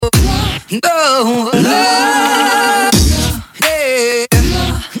Go, love, yeah,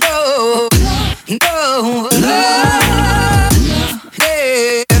 go, go, love,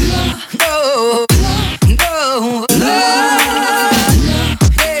 yeah, go, go, love,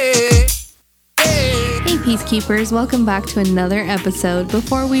 yeah. Hey Peacekeepers, welcome back to another episode.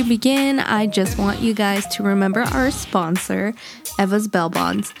 Before we begin, I just want you guys to remember our sponsor, Eva's Bail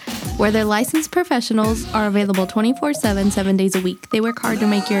Bonds, where their licensed professionals are available 24/7, 7 days a week. They work hard to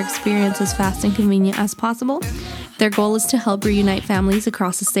make your experience as fast and convenient as possible. Their goal is to help reunite families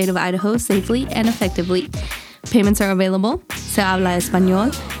across the state of Idaho safely and effectively. Payments are available. Se habla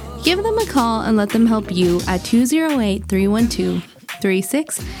español. Give them a call and let them help you at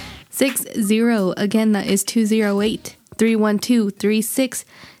 208-312-3660. Again, that is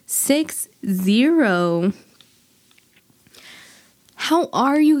 208-312-3660. How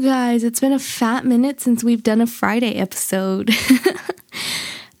are you guys? It's been a fat minute since we've done a Friday episode.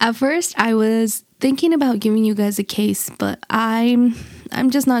 At first, I was thinking about giving you guys a case, but I'm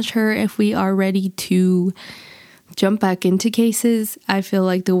just not sure if we are ready to jump back into cases. I feel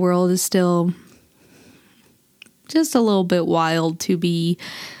like the world is still just a little bit wild to be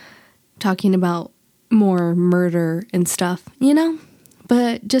talking about more murder and stuff, you know?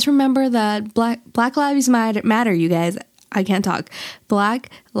 But just remember that Black Lives Matter, you guys. I can't talk. Black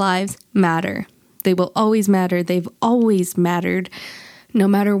Lives Matter. They will always matter. They've always mattered. No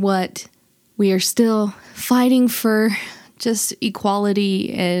matter what, we are still fighting for just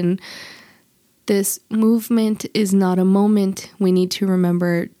equality, and this movement is not a moment. We need to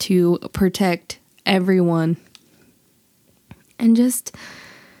remember to protect everyone. And just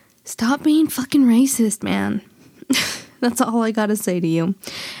stop being fucking racist, man. That's all I gotta say to you.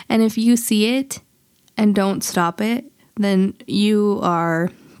 And if you see it and don't stop it, then you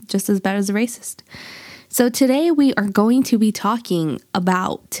are just as bad as a racist. So today we are going to be talking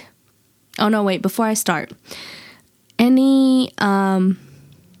about... Oh no, wait, before I start. Any, how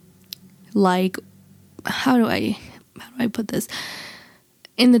do I put this?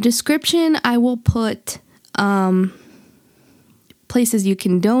 In the description, I will put places you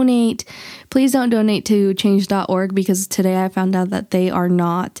can donate. Please don't donate to change.org because today I found out that they are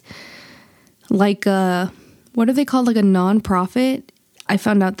not like a... What are they called? Like a non-profit? I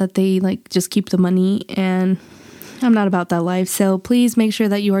found out that they just keep the money, and I'm not about that life. So please make sure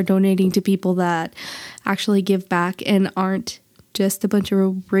that you are donating to people that actually give back and aren't just a bunch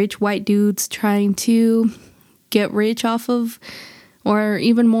of rich white dudes trying to get rich off of, or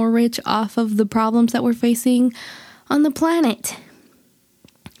even more rich off of the problems that we're facing on the planet.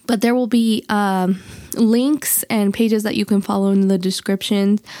 But there will be links and pages that you can follow in the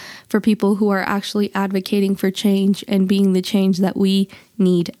description for people who are actually advocating for change and being the change that we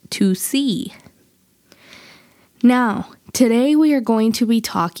need to see. Now, today we are going to be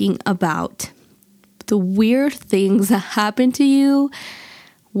talking about the weird things that happen to you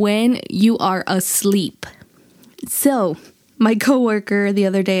when you are asleep. So, my coworker the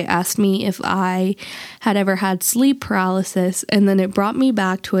other day asked me if I had ever had sleep paralysis, and then it brought me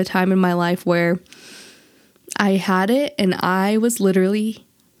back to a time in my life where I had it and I was literally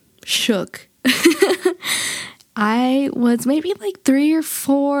shook. I was maybe 3 or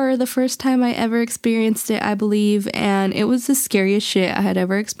 4 the first time I ever experienced it, I believe, and it was the scariest shit I had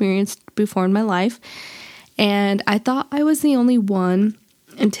ever experienced before in my life, and I thought I was the only one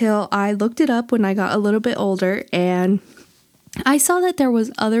until I looked it up when I got a little bit older, and I saw that there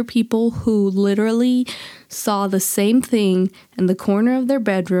was other people who literally saw the same thing in the corner of their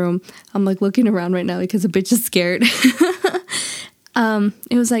bedroom. I'm looking around right now because a bitch is scared.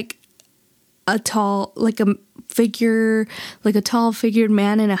 It was a tall, a tall figured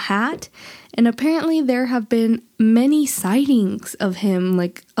man in a hat. And apparently there have been many sightings of him,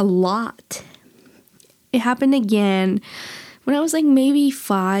 a lot. It happened again when I was maybe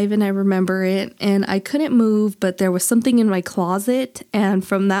 5, and I remember it, and I couldn't move, but there was something in my closet, and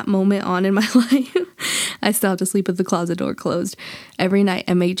from that moment on in my life, I still have to sleep with the closet door closed every night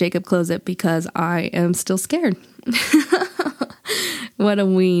and make Jacob close it because I am still scared. What a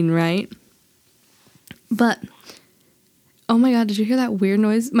ween, right? But, oh my god, did you hear that weird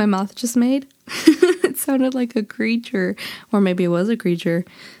noise my mouth just made? It sounded like a creature, or maybe it was a creature.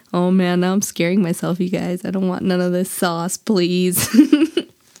 Oh man, now I'm scaring myself, you guys. I don't want none of this sauce, please.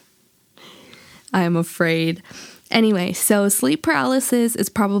 I am afraid. Anyway, so sleep paralysis is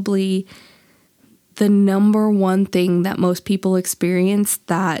probably the number one thing that most people experience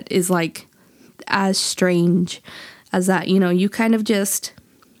that is as strange as that. You kind of just,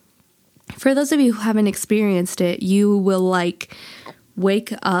 for those of you who haven't experienced it, you will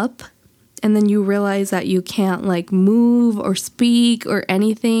wake up and then you realize that you can't like move or speak or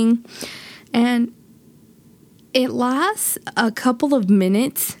anything. And it lasts a couple of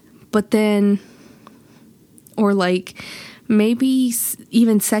minutes, but then, or like maybe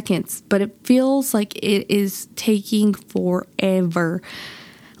even seconds, but it feels like it is taking forever.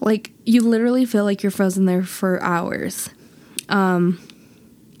 Like you literally feel like you're frozen there for hours. Some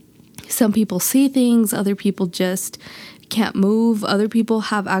people see things, other people just can't move. Other people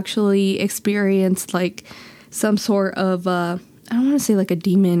have actually experienced like some sort of, I don't want to say like a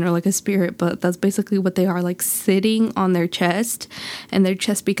demon or like a spirit, but that's basically what they are, like sitting on their chest, and their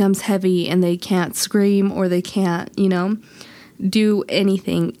chest becomes heavy and they can't scream or they can't, do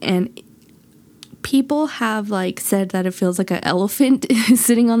anything. And people have like said that it feels like an elephant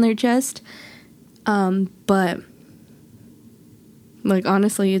sitting on their chest. But like,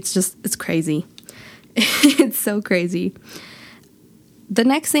 honestly, it's crazy. It's so crazy. The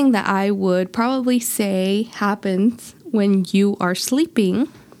next thing that I would probably say happens when you are sleeping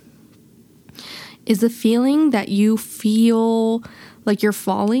is the feeling that you feel like you're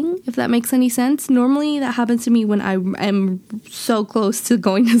falling, if that makes any sense. Normally that happens to me when I am so close to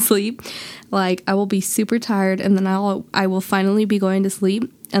going to sleep. Like I will be super tired, and then I will finally be going to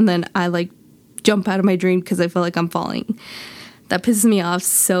sleep, and then I like jump out of my dream because I feel like I'm falling. That pisses me off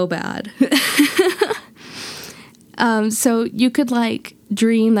so bad. So you could like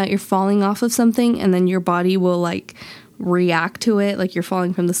dream that you're falling off of something, and then your body will like react to it, like you're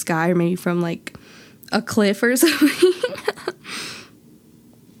falling from the sky or maybe from like a cliff or something.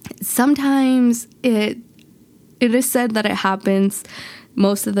 Sometimes it is said that it happens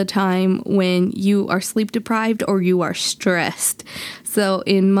most of the time when you are sleep deprived or you are stressed. So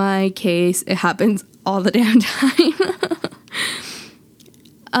in my case, it happens all the damn time.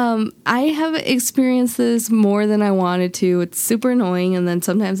 I have experienced this more than I wanted to. It's super annoying, and then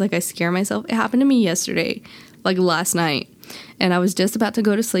sometimes like I scare myself. It happened to me yesterday, like last night, and I was just about to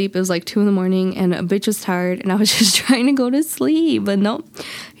go to sleep. It was like 2 a.m, and a bitch was tired, and I was just trying to go to sleep, but nope.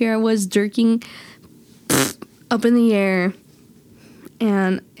 Here I was jerking up in the air,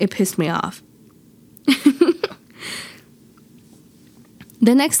 and it pissed me off.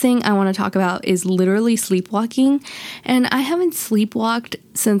 The next thing I want to talk about is literally sleepwalking. And I haven't sleepwalked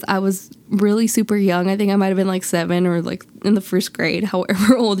since I was really super young. I think I might have been like 7 or like in the first grade,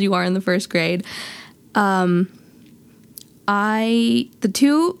 however old you are in the first grade. The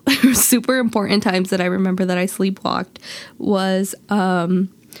two super important times that I remember that I sleepwalked was,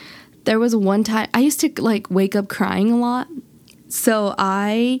 there was one time I used to like wake up crying a lot. So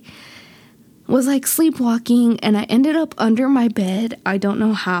I was like sleepwalking, and I ended up under my bed. I don't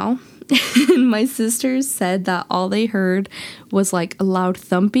know how. And my sisters said that all they heard was like a loud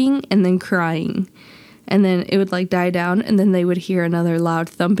thumping and then crying. And then it would like die down, and then they would hear another loud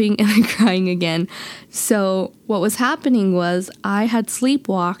thumping and then crying again. So what was happening was I had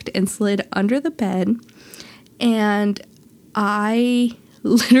sleepwalked and slid under the bed, and I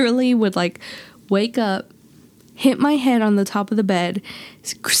literally would like wake up, hit my head on the top of the bed,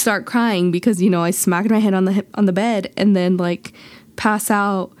 start crying because, I smacked my head on the bed, and then like pass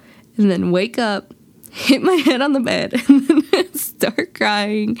out, and then wake up, hit my head on the bed, and then start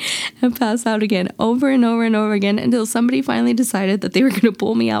crying and pass out again over and over and over again until somebody finally decided that they were going to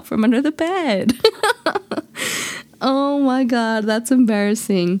pull me out from under the bed. Oh my God, that's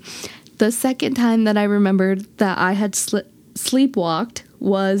embarrassing. The second time that I remembered that I had sleepwalked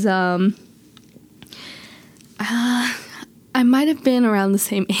was, I might have been around the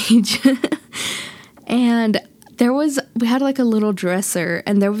same age. And we had like a little dresser,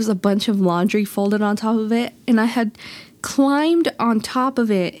 and there was a bunch of laundry folded on top of it, and I had climbed on top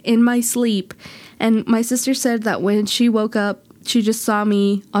of it in my sleep. And my sister said that when she woke up, she just saw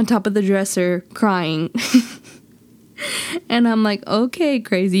me on top of the dresser crying. And I'm like, okay,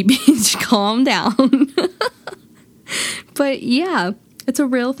 crazy bitch, calm down. But yeah, it's a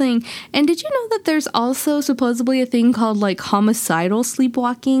real thing. And did you know that there's also supposedly a thing called like homicidal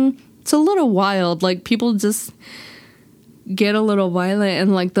sleepwalking? It's a little wild. Like people just get a little violent,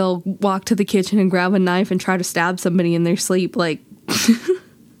 and like they'll walk to the kitchen and grab a knife and try to stab somebody in their sleep. Like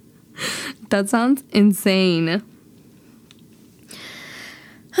that sounds insane.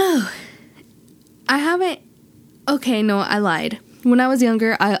 Oh, I lied. When I was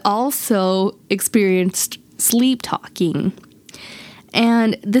younger, I also experienced sleep talking.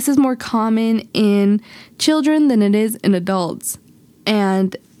 And this is more common in children than it is in adults.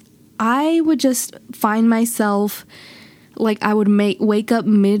 And I would just find myself, like I would wake up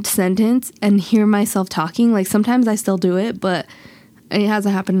mid-sentence and hear myself talking. Like sometimes I still do it, but it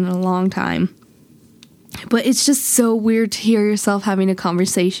hasn't happened in a long time. But it's just so weird to hear yourself having a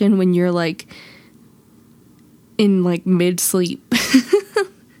conversation when you're like in like mid-sleep.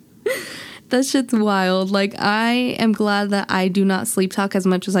 That shit's wild. Like, I am glad that I do not sleep talk as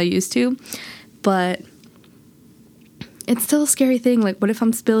much as I used to, but it's still a scary thing. Like, what if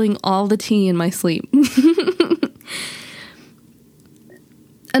I'm spilling all the tea in my sleep?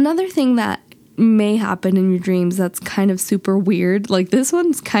 Another thing that may happen in your dreams that's kind of super weird, like this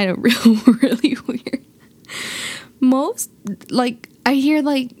one's kind of really weird. I hear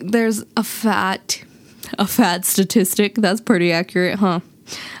like there's a fat statistic, that's pretty accurate, huh?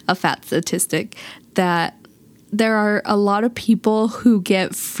 A fat statistic that there are a lot of people who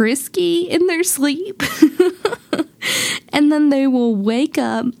get frisky in their sleep and then they will wake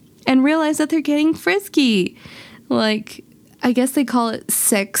up and realize that they're getting frisky. Like, I guess they call it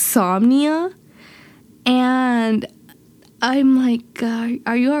sexsomnia. And I'm like,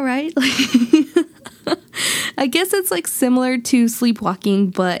 are you all right? Like, I guess it's like similar to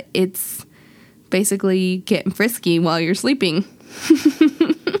sleepwalking, but it's basically getting frisky while you're sleeping.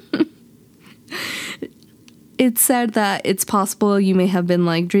 It's said that it's possible you may have been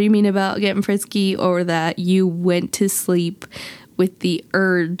like dreaming about getting frisky, or that you went to sleep with the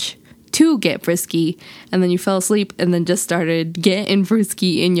urge to get frisky and then you fell asleep and then just started getting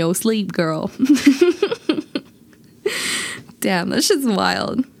frisky in your sleep, girl. Damn, that shit's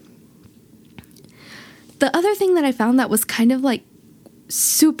wild. The other thing that I found that was kind of like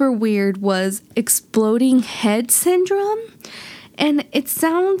super weird was exploding head syndrome. And it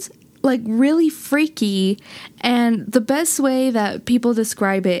sounds like really freaky, and the best way that people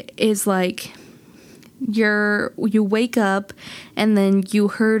describe it is like you wake up and then you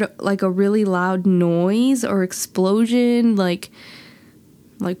heard like a really loud noise or explosion, like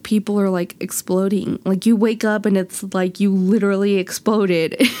people are like exploding. Like you wake up and it's like you literally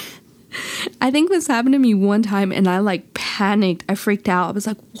exploded. I think this happened to me one time and I like panicked. I freaked out. I was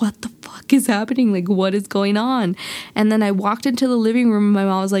like, what the fuck is happening? Like, what is going on? And then I walked into the living room and my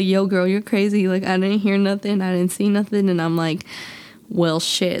mom was like, yo, girl, you're crazy. Like, I didn't hear nothing. I didn't see nothing. And I'm like, well,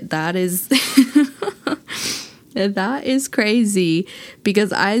 shit, that is that is crazy,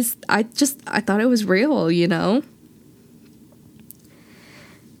 because I thought it was real, you know?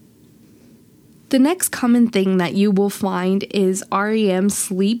 The next common thing that you will find is REM,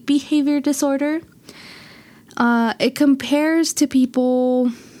 sleep behavior disorder. It compares to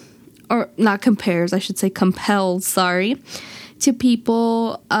people, or not compares, I should say compels, to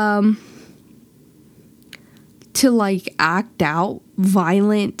people to like act out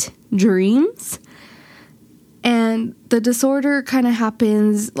violent dreams. And the disorder kind of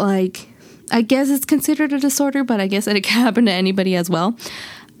happens like, I guess it's considered a disorder, but I guess it can happen to anybody as well.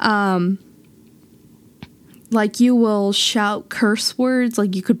 Like you will shout curse words,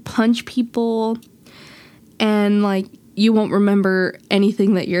 like you could punch people, and like you won't remember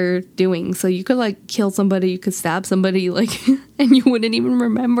anything that you're doing. So you could like kill somebody, you could stab somebody, like, and you wouldn't even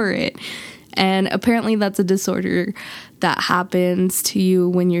remember it. And apparently that's a disorder that happens to you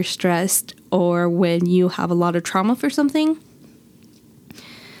when you're stressed or when you have a lot of trauma for something.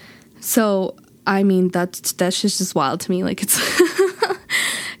 So, I mean, that's just wild to me. Like, it's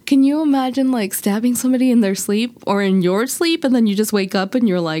can you imagine like stabbing somebody in their sleep or in your sleep, and then you just wake up and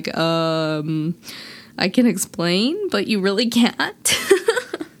you're like, I can explain, but you really can't.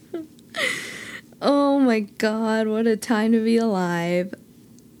 Oh my God, what a time to be alive.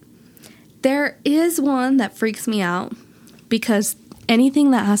 There is one that freaks me out, because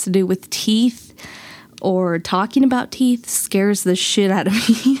anything that has to do with teeth or talking about teeth scares the shit out of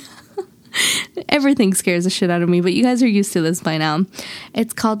me. Everything scares the shit out of me, but you guys are used to this by now.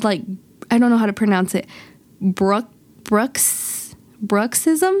 It's called, like, I don't know how to pronounce it, bruxism.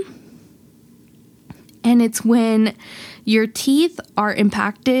 And it's when your teeth are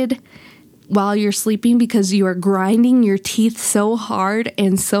impacted while you're sleeping because you are grinding your teeth so hard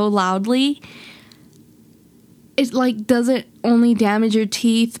and so loudly. It like doesn't only damage your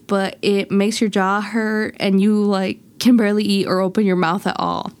teeth, but it makes your jaw hurt and you like can barely eat or open your mouth at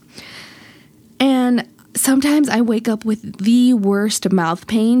all. And sometimes I wake up with the worst mouth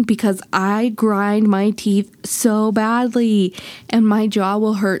pain because I grind my teeth so badly and my jaw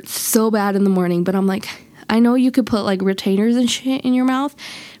will hurt so bad in the morning. But I'm like, I know you could put like retainers and shit in your mouth,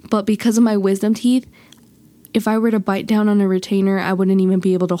 but because of my wisdom teeth, if I were to bite down on a retainer, I wouldn't even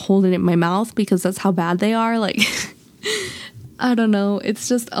be able to hold it in my mouth because that's how bad they are. Like, I don't know. It's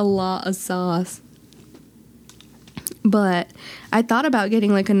just a lot of sauce. But I thought about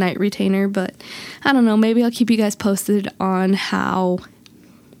getting like a night retainer, but I don't know. Maybe I'll keep you guys posted on how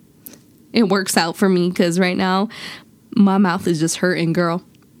it works out for me, because right now my mouth is just hurting, girl.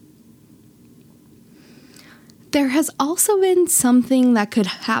 There has also been something that could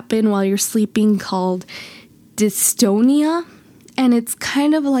happen while you're sleeping called dystonia, and it's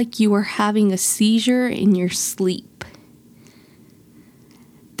kind of like you are having a seizure in your sleep.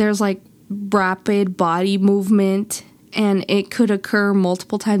 There's like rapid body movement, and it could occur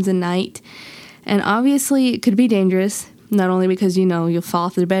multiple times a night. And obviously it could be dangerous, not only because, you'll fall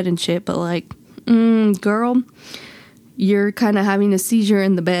off the bed and shit, but like, girl, you're kind of having a seizure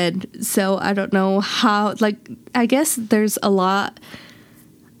in the bed. So I don't know how, I guess there's a lot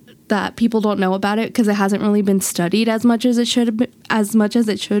that people don't know about it because it hasn't really been studied as much as it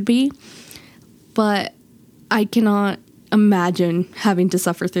should be. But I cannot imagine having to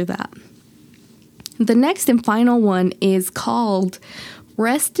suffer through that. The next and final one is called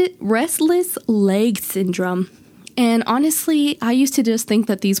restless leg syndrome. And honestly, I used to just think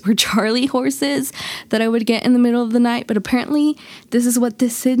that these were Charlie horses that I would get in the middle of the night, but apparently this is what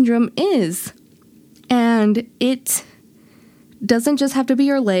this syndrome is. And it doesn't just have to be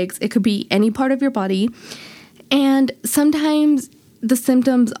your legs, it could be any part of your body. And sometimes the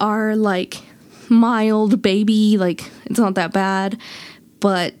symptoms are like mild baby, like it's not that bad,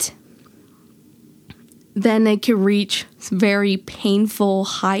 but then it can reach very painful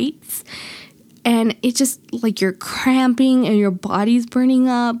heights. And it's just like you're cramping and your body's burning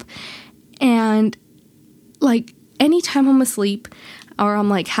up. And like anytime I'm asleep or I'm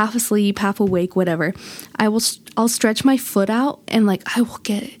like half asleep, half awake, whatever, I'll stretch my foot out and like I will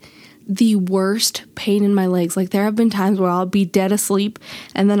get the worst pain in my legs. Like there have been times where I'll be dead asleep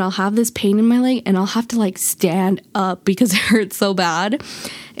and then I'll have this pain in my leg and I'll have to like stand up because it hurts so bad.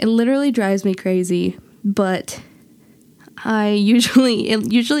 It literally drives me crazy, but it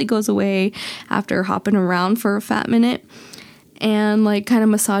usually goes away after hopping around for a fat minute and like kind of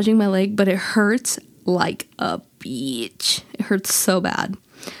massaging my leg, but it hurts like a bitch. It hurts so bad.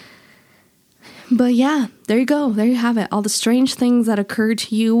 But yeah, there you go. There you have it. All the strange things that occur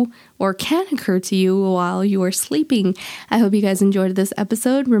to you or can occur to you while you are sleeping. I hope you guys enjoyed this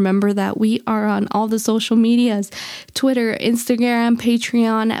episode. Remember that we are on all the social medias, Twitter, Instagram,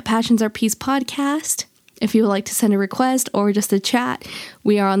 Patreon at Passions Are Peace Podcast. If you would like to send a request or just a chat,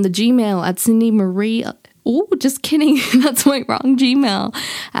 we are on the Gmail at Cindy Marie. Oh, just kidding. That's my wrong Gmail.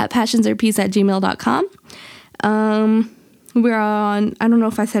 At passionsarepeace@gmail.com. We're on, I don't know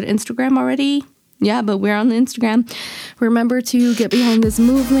if I said Instagram already. Yeah, but we're on the Instagram. Remember to get behind this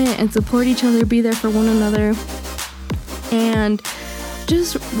movement and support each other, be there for one another. And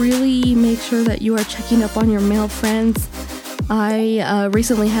just really make sure that you are checking up on your male friends. I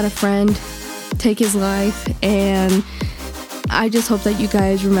recently had a friend take his life, and I just hope that you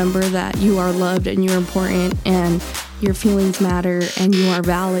guys remember that you are loved and you're important and your feelings matter and you are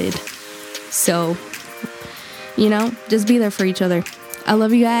valid. So, just be there for each other. I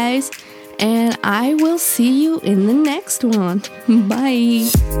love you guys, and I will see you in the next one. Bye.